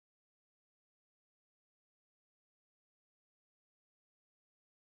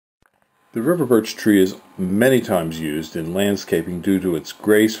The river birch tree is many times used in landscaping due to its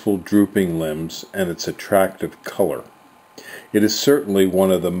graceful drooping limbs and its attractive color. It is certainly one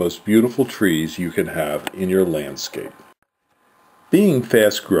of the most beautiful trees you can have in your landscape. Being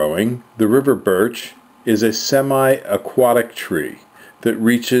fast-growing, the river birch is a semi-aquatic tree that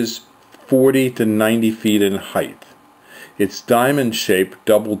reaches 40 to 90 feet in height. Its diamond-shaped,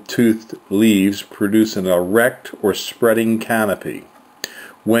 double-toothed leaves produce an erect or spreading canopy.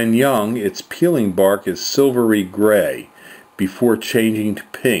 When young, its peeling bark is silvery gray before changing to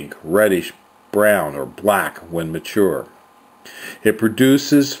pink, reddish, brown, or black when mature. It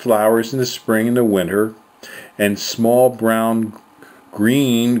produces flowers in the spring and the winter and small brown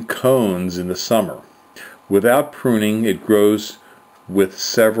green cones in the summer. Without pruning, it grows with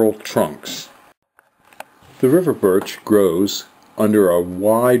several trunks. The river birch grows under a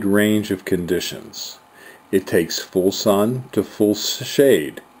wide range of conditions. It takes full sun to full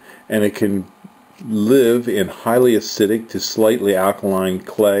shade, and it can live in highly acidic to slightly alkaline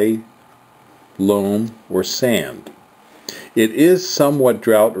clay, loam, or sand. It is somewhat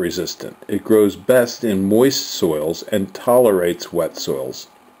drought resistant. It grows best in moist soils and tolerates wet soils.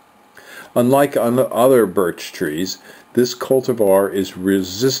 Unlike other birch trees, this cultivar is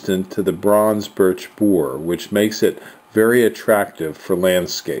resistant to the bronze birch borer, which makes it very attractive for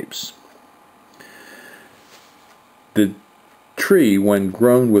landscapes. The tree, when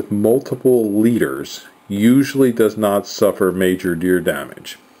grown with multiple leaders, usually does not suffer major deer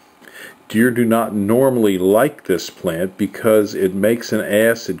damage. Deer do not normally like this plant because it makes an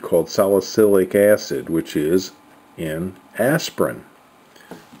acid called salicylic acid, which is in aspirin.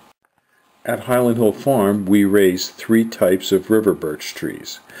 At Highland Hill Farm, we raise 3 types of river birch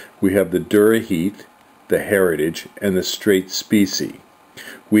trees. We have the dura heat, the heritage, and the straight species.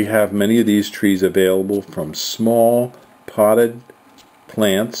 We have many of these trees available from small potted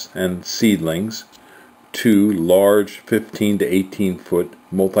plants and seedlings to large 15 to 18 foot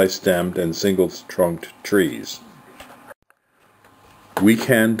multi-stemmed and single-trunked trees. We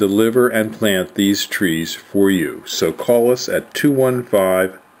can deliver and plant these trees for you, so call us at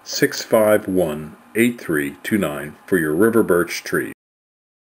 215-651-8329 for your river birch tree.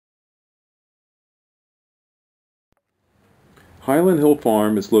 Highland Hill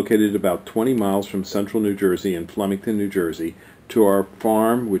Farm is located about 20 miles from central New Jersey in Flemington, New Jersey, to our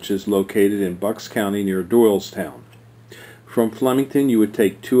farm, which is located in Bucks County near Doylestown. From Flemington, you would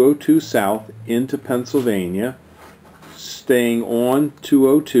take 202 south into Pennsylvania, staying on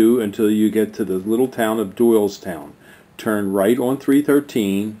 202 until you get to the little town of Doylestown. Turn right on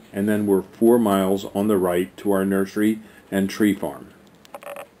 313, and then we're 4 miles on the right to our nursery and tree farm.